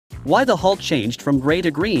Why the Hulk changed from gray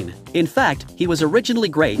to green? In fact, he was originally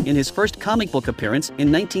gray in his first comic book appearance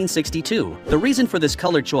in 1962. The reason for this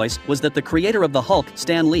color choice was that the creator of the Hulk,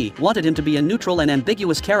 Stan Lee, wanted him to be a neutral and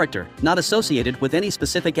ambiguous character, not associated with any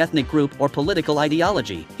specific ethnic group or political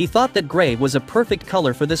ideology. He thought that gray was a perfect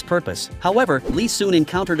color for this purpose. However, Lee soon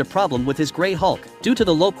encountered a problem with his gray Hulk. Due to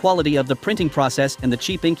the low quality of the printing process and the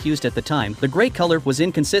cheap ink used at the time, the gray color was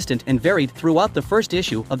inconsistent and varied throughout the first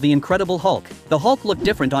issue of The Incredible Hulk. The Hulk looked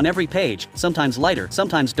different on every page, sometimes lighter,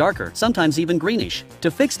 sometimes darker, sometimes even greenish.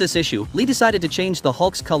 To fix this issue, Lee decided to change the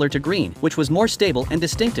Hulk's color to green, which was more stable and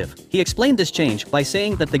distinctive. He explained this change by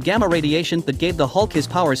saying that the gamma radiation that gave the Hulk his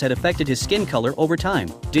powers had affected his skin color over time.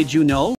 Did you know?